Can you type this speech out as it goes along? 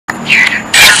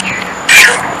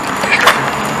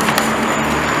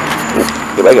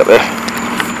Get back up there.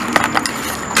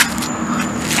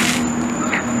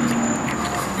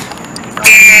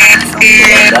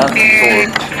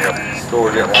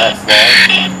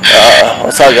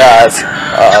 What's up, guys?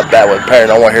 Back with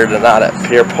Paranormal here tonight at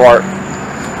Pier Park.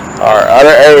 Our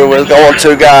other area we was going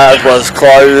to, guys, was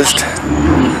closed.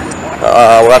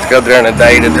 We'll have to go there in a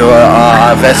day to do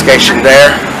an investigation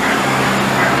there.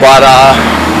 But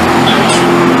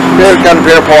here we come to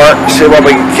Pier Park, see what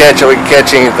we can catch. If we can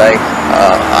catch anything,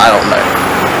 I don't know.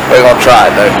 We're gonna try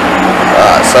it though.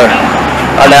 So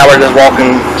right now we're just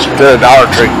walking to the Dollar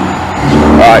Tree.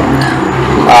 Alright,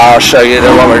 I'll show you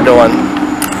what we're doing.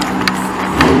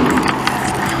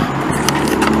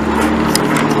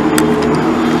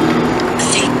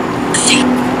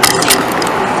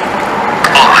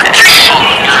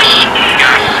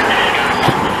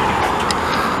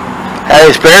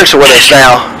 Hey, spirits are with us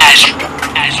now.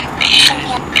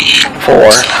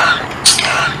 4.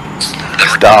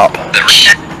 Stop.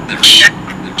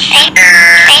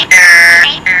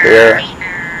 Here.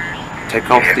 Take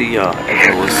off the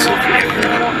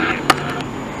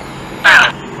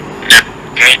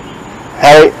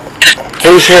Hey,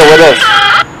 who's here with us?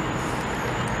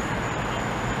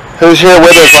 Who's here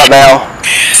with us right now?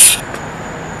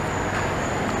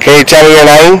 Can you tell me your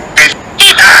name?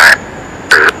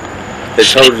 They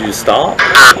told you to stop?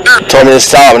 Told me to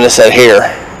stop and it said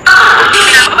here.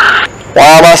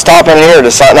 Why am I stopping here?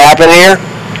 Does something happen here?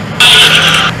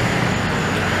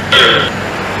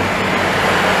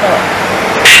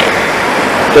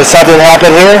 Does something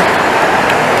happen here?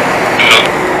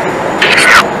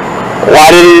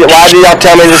 Why did y'all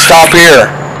tell me to stop here?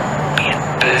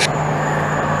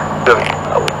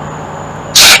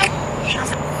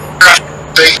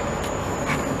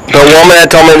 The woman that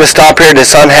told me to stop here, did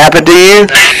something happen to you?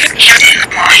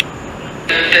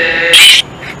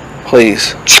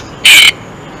 Please.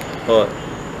 What?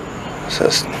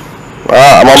 Says,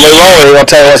 I'm gonna move over. He's gonna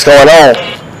tell you what's going on.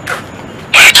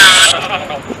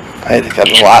 Hey, they got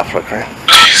the light flickering.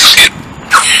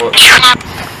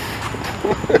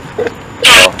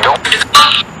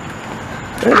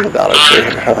 There's a Dollar Tree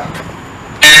here, huh?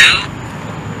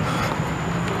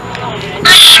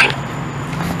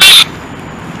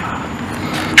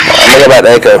 I'm gonna go back to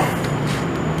Echo.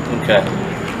 Okay.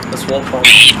 Let's walk on.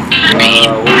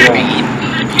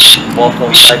 Walk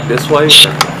on back this way?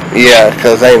 Yeah,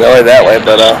 because they ain't only that way,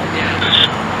 but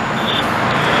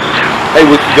hey,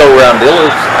 we could go around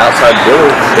Dillard's, outside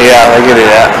Dillard's. yeah, they can do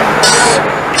that.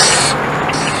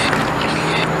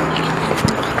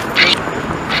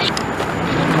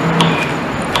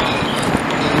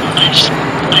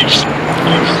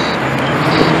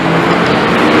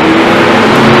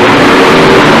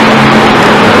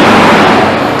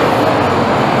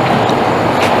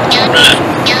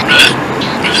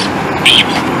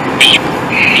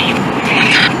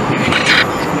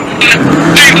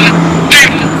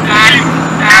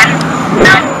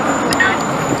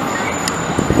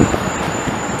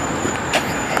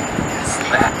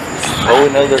 Oh, we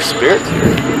know there's spirits here.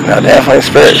 No, definitely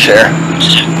spirits here.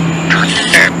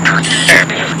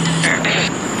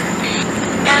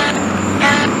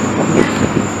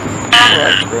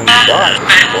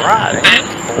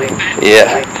 Yeah.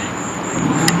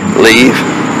 Leave.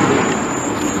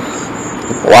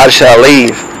 Why should I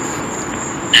leave?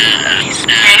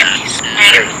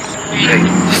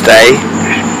 Stay.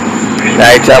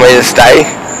 Now you tell me to stay?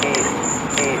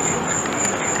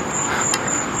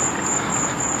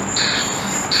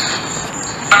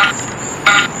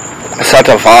 Is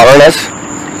something following us?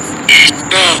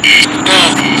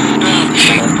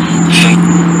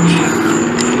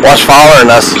 What's following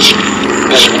us?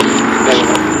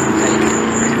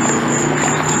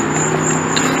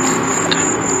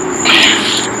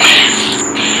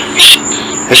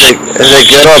 Is it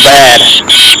good or bad?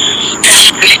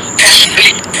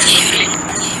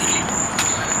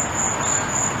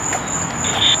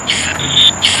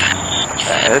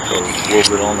 Echo's a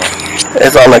little bit on the.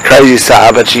 It's on the crazy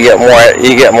side, but you get more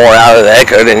out of the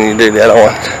echo than you do the other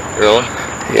one. Really?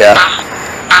 Yeah.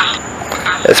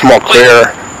 It's more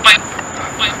clear.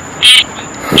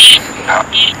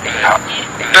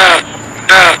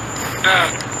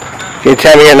 Can you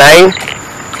tell me your name?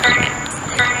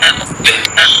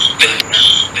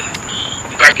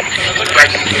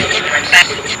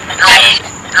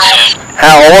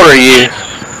 How old are you?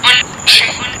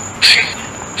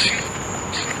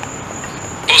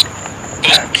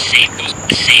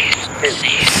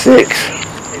 6.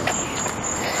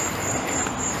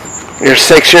 You're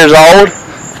 6 years old?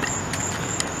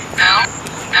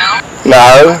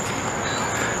 No.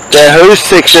 Then who's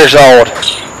 6 years old?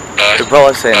 They're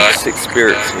probably saying 6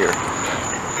 spirits here.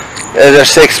 Is there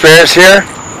 6 spirits here?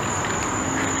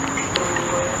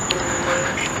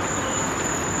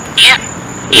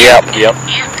 Yep.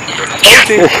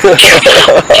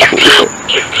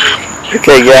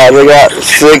 Okay, guys, we got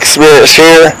 6 spirits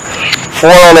here.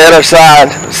 4 on the other side.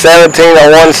 17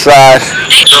 on one side.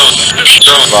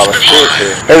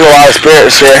 There's a lot of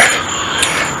spirits here.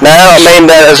 Now, I don't mean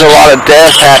that there's a lot of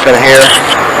death happening here.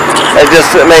 It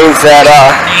just means that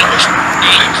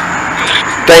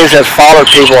things have followed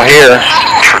people here.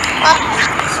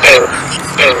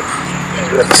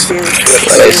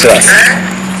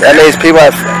 That means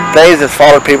things have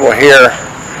followed people here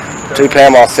to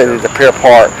Panama City, to Pier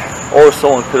Park. Or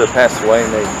someone could have passed away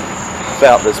and they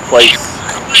found this place.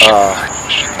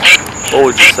 What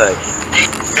would you say?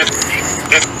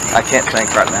 I can't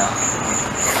think right now.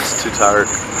 I'm just too tired.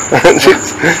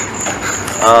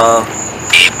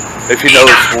 If you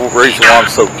notice the reason why I'm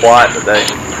so quiet today.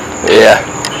 Yeah.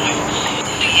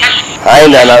 I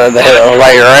ain't done nothing to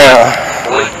lay around.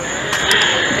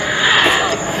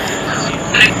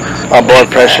 My blood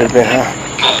pressure's been high.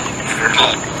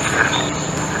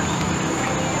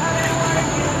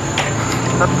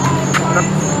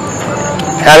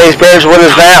 How many spirits with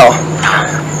us now?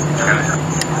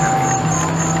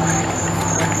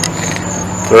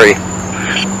 3.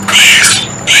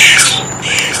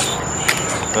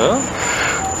 Huh?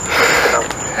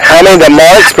 How many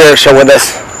demonic spirits are with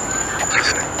us?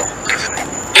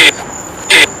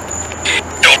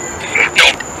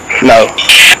 No.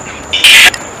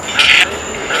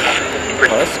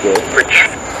 Oh, that's good.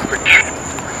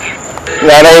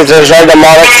 That means there's no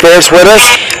demonic spirits with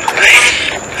us?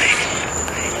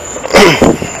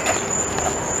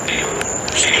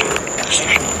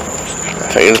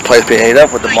 I figure this place be ate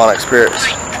up with demonic spirits.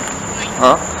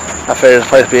 Huh? I figure this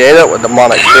place be ate up with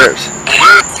demonic spirits.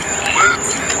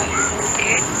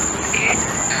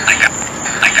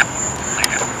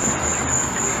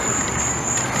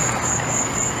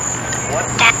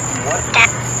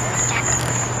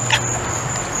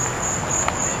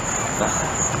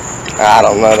 I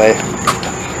don't know, they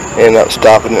end up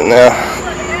stopping it now.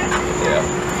 Yeah.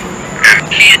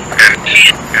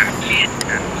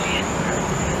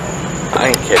 I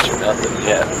ain't catching nothing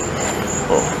yet.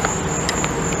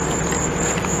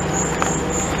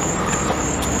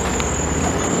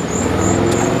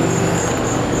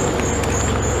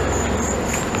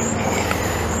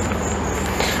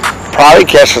 Probably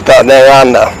catch us out there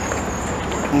on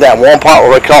that one part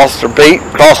where we crossed the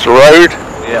road.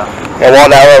 Yeah. And walk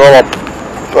down that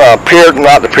little pier,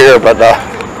 not the pier, but the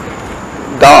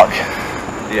dock.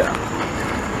 Yeah.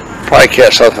 Probably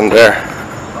catch something there.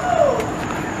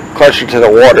 Closer to the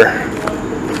water.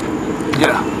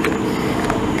 Yeah.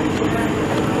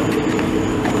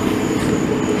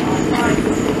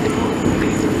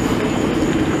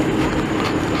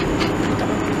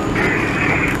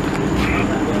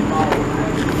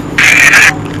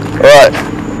 Right.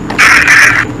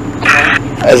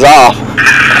 It's off.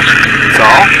 It's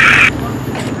off?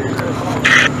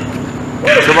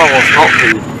 Someone wants to talk to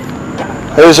you.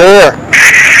 Who's here?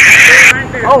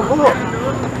 Oh, look.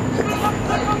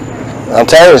 I'm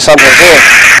telling you, something's here.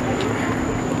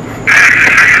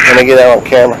 Let me get that on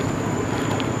camera.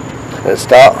 Did it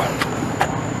stop?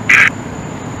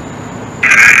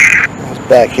 It's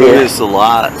back here. Here's the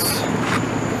lights.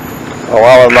 Oh,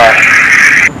 why am I?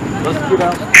 Let's get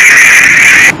out.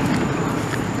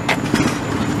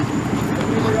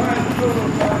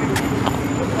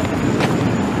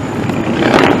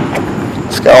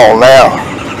 Let's go on now.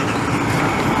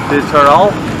 Did it turn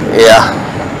off? Yeah.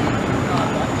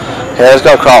 Yeah, let's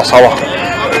go across. Hold on.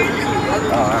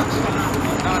 Alright.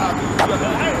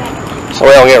 So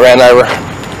we don't get ran over.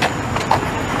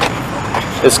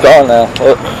 It's gone now.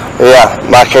 Look. Yeah,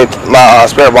 my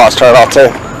spirit box turned off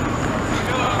too.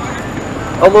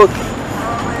 Oh, look.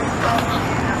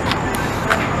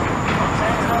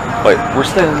 Wait, we're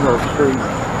standing in those trees.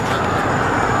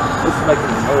 This is making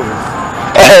me nervous.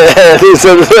 He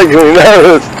said it's making me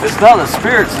nervous. It's not the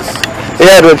spirits, it's...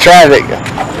 Yeah, the traffic.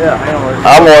 Yeah, hang on.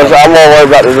 I'm more worried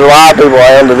about the live people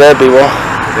I am the dead people.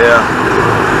 Yeah.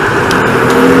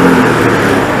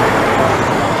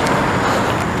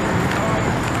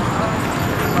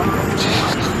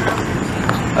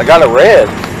 I got a red.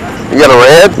 You got a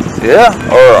red? Yeah.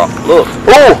 Or look.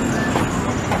 Ooh!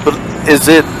 But is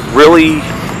it really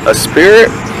a spirit?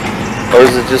 Or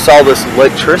is it just all this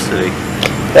electricity?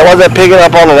 That wasn't picking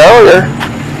up on it earlier.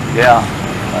 Yeah,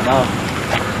 I know.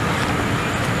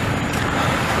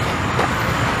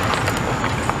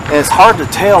 And it's hard to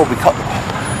tell because,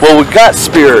 well, we got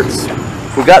spirits.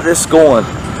 We got this going.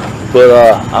 but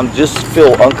I'm just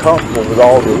feel uncomfortable with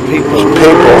all the people.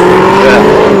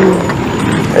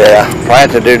 Yeah, I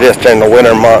have to do this during the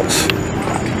winter months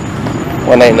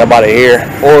when ain't nobody here.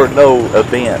 Or no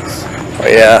events.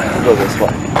 Yeah. Go this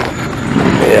way.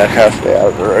 Yeah, kind of stay out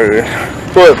of the road.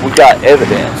 But we got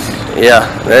evidence. Yeah,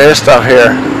 there is stuff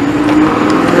here.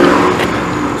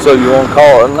 So you want to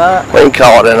call it a night? We can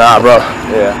call it a night, bro.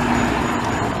 Yeah.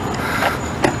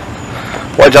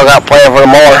 What y'all got planned for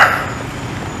tomorrow?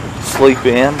 Sleep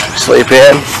in. Sleep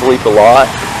in? Sleep a lot.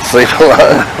 Sleep a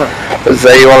lot.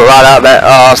 So you want to ride out that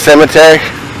cemetery?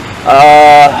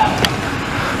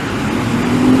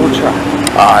 We'll try.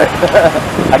 Alright.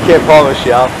 I can't promise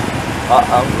you.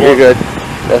 You're good.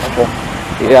 That's cool.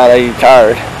 Are you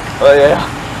tired? Oh yeah.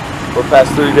 For the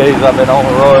past 3 days I've been on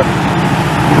the road.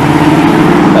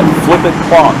 That flipping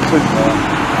clock too, man.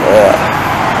 Yeah.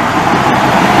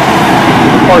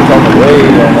 The park's on the way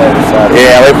on the other side.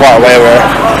 Yeah, we park way over there.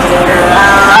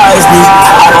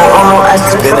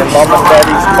 Spending mom and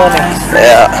daddy's money.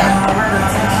 Yeah.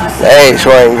 They ain't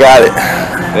sure ain't got it.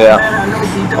 Yeah.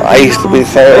 I used to be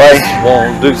the same way.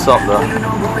 Want to do something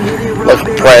to look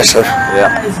impressive.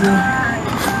 Yeah.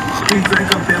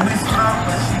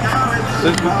 As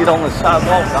soon as we get on the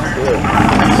sidewalk, I'm good.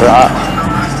 Right.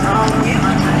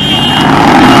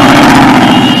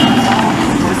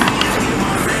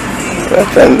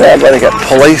 Then they got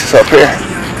police up here.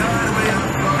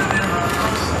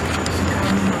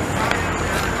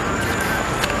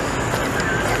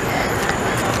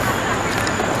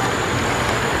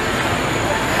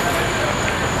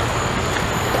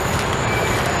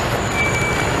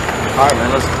 All right, man.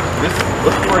 Let's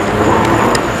break.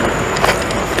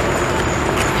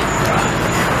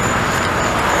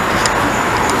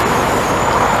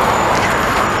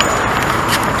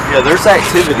 Yeah, there's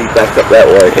activity back up that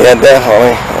way. Yeah,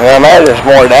 definitely. I imagine there's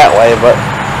more that way, but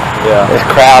yeah, it's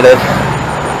crowded.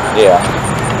 Yeah.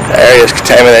 The area's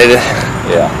contaminated.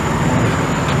 Yeah.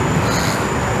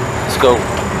 Let's go.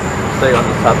 Stay on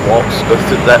the sidewalks. Go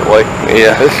through that way.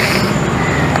 Yeah. There's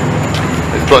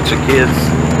a bunch of kids.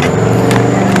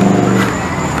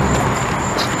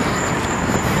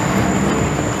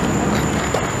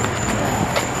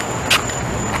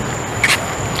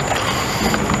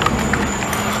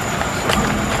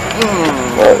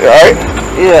 Alright?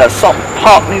 Yeah, something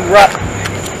popped me right.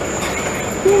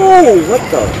 Whoa, what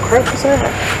the crap is that?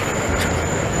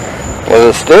 Was it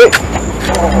a stick?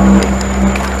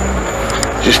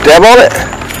 Did you step on it?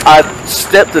 I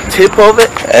stepped the tip of it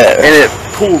and it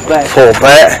pulled back. Pulled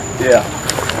back? Yeah.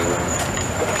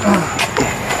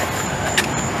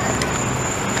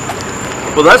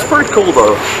 Well, that's pretty cool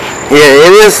though. Yeah,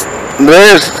 it is.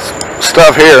 There's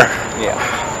stuff here. Yeah.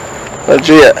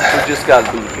 Legit. We just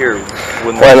gotta be here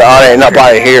when ain't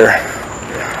nobody here.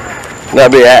 They'll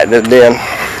be acting it then.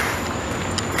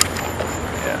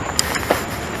 Yeah.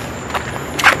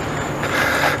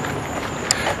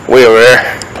 We over there.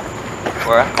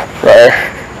 Where? Right there.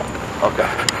 Okay.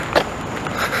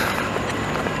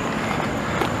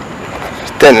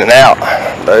 It's thinning out,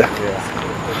 though. Yeah.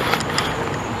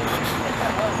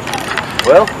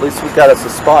 Well, at least we got us a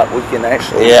spot we can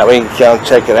actually. Yeah, we can come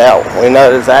check it out. We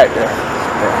know it's active.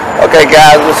 Okay,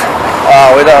 guys,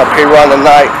 we done a pre-run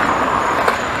tonight.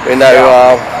 We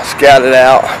know scout it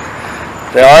out.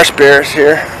 There are spirits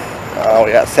here.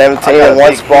 We got 17 in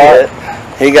one spot.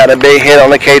 He got a big hit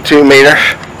on the K2 meter.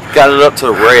 Got it up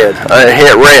to red. It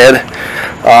hit red.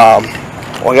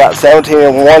 We got 17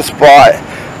 in one spot,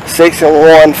 6 in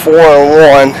one, 4 in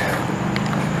one.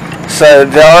 So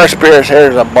there are spirits here.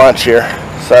 There's a bunch here.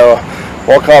 So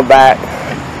we'll come back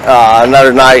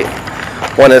another night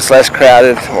when it's less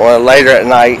crowded, or later at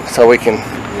night, so we can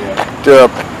do a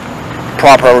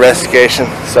proper investigation.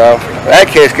 So in that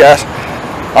case, guys,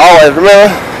 always remember,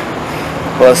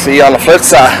 we'll see you on the flip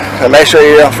side. And make sure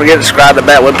you don't forget to subscribe to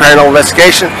Batwood Paranormal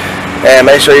Investigation, and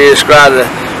make sure you subscribe to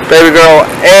Baby Girl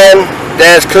and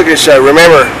Dad's Cooking Show.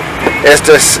 Remember, it's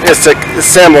the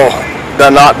symbol,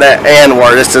 not that and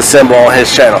word. It's the symbol on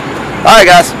his channel. All right,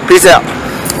 guys, peace out.